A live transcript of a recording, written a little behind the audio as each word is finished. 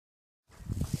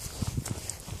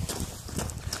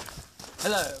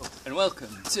Hello and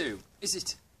welcome to Is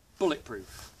It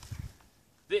Bulletproof?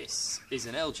 This is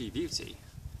an LG Beauty.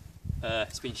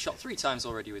 It's been shot 3 times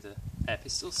already with an air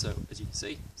pistol, so as you can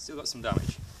see, still got some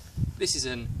damage. This is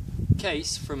a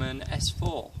case from an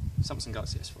S4, Samsung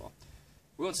Galaxy S4. What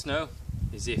we want to know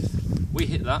is if we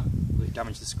hit that, will it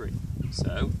damage the screen?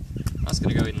 So that's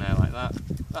going to go in there like that,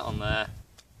 that on there,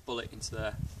 bullet into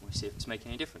there, and we'll see if it's making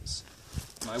any difference.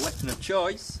 My weapon of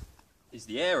choice is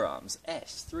the Air Arms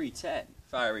s310,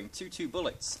 firing 2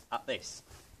 bullets at this,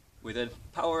 with a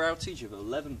power outage of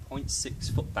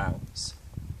 11.6 foot-pounds.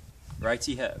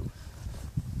 Righty-ho.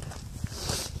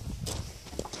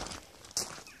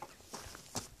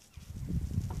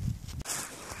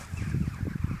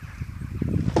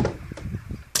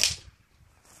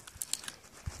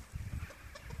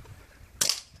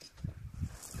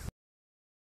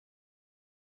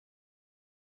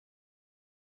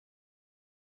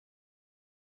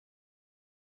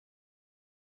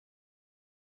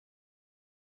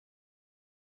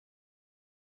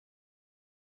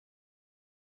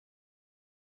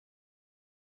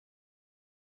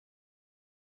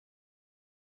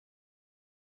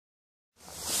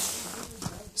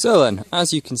 So then,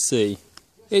 as you can see,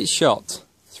 it shot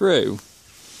through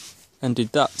and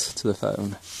did that to the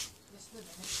phone.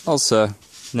 Also,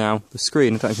 now the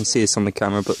screen, I don't know if you can see this on the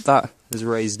camera, but that is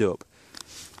raised up.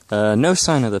 No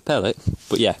sign of the pellet,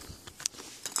 but yeah.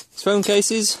 This phone case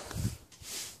is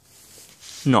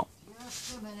not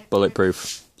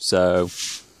bulletproof, so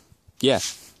yeah.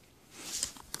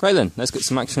 Right then, let's get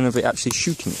some action of it actually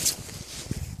shooting it.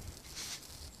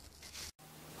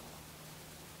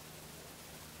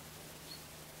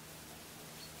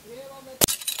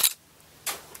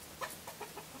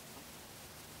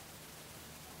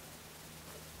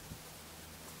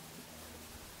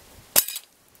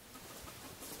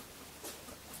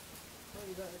 What have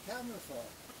you got the camera for?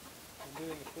 I'm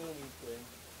doing a filming thing.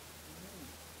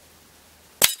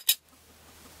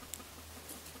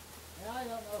 Yeah, I don't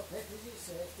know, Pip, is it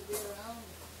safe to be around?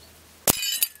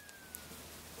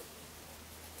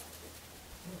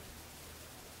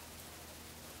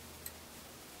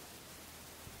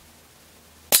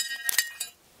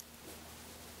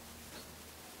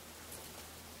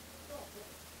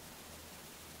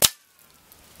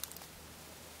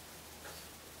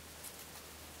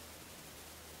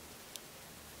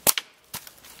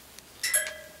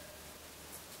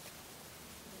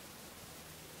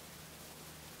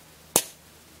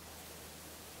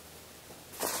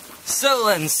 So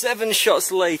then, 7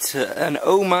 shots later, and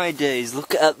oh my days,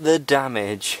 look at the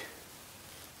damage.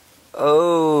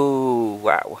 Oh,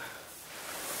 wow.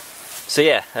 So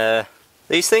yeah,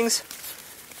 these things,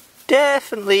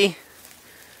 definitely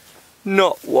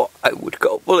not what I would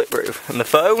call bulletproof. And the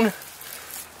phone,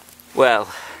 well,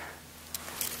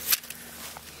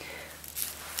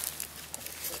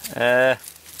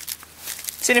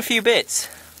 it's in a few bits.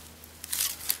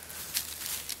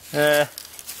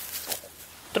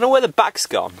 Don't know where the back's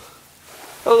gone.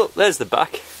 Oh look, there's the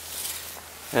back.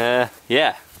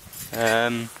 Yeah.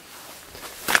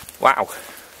 Wow.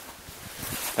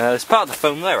 There's part of the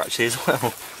phone there actually as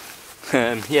well.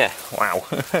 Yeah, wow.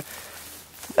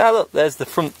 Ah look, there's the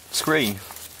front screen.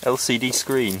 LCD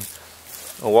screen.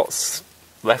 Or what's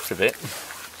left of it.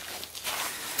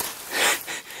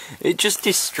 It just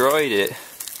destroyed it.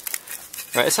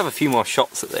 Right, let's have a few more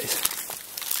shots at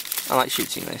this. I like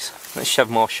shooting this. Let's shove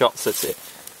more shots at it.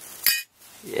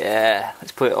 Yeah,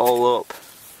 let's put it all up.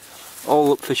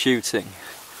 All up for shooting.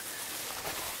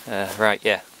 Right,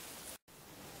 yeah.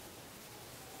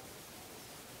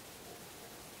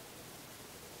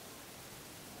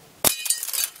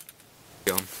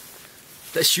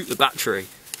 Let's shoot the battery.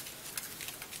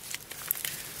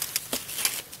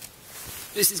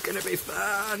 This is gonna be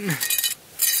fun.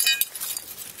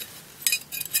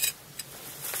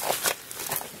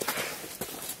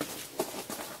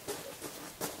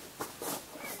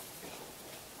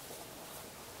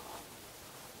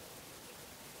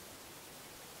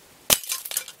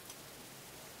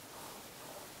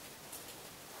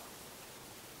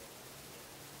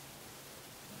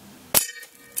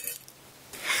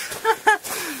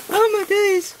 Oh my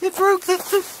days, it broke the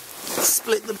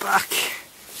split the back.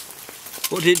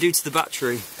 What did it do to the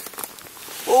battery?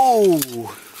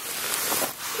 Oh!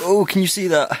 Oh, can you see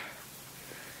that?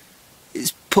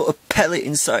 It's put a pellet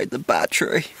inside the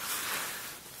battery.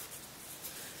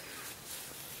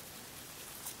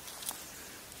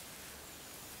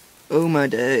 Oh my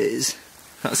days.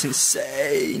 That's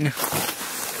insane.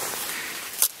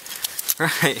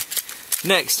 Right.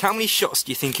 Next, how many shots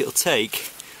do you think it'll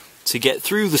take to get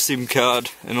through the SIM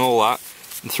card and all that,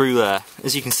 and through there?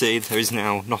 As you can see, there is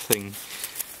now nothing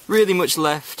really much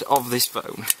left of this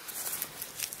phone.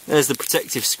 There's the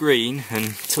protective screen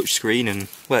and touch screen, and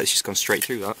well, it's just gone straight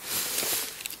through that.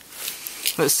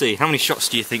 Let's see, how many shots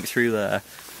do you think through there?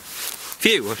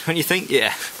 Few, don't you think?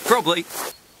 Yeah, probably.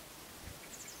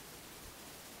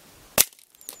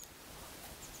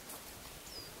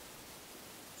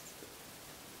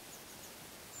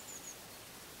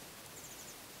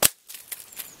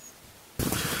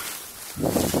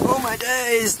 Oh my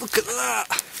days, look at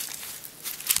that!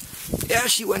 It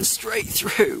actually went straight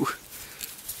through.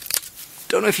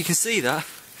 Don't know if you can see that.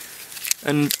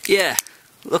 And yeah,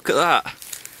 look at that.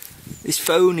 This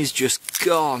phone is just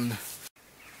gone.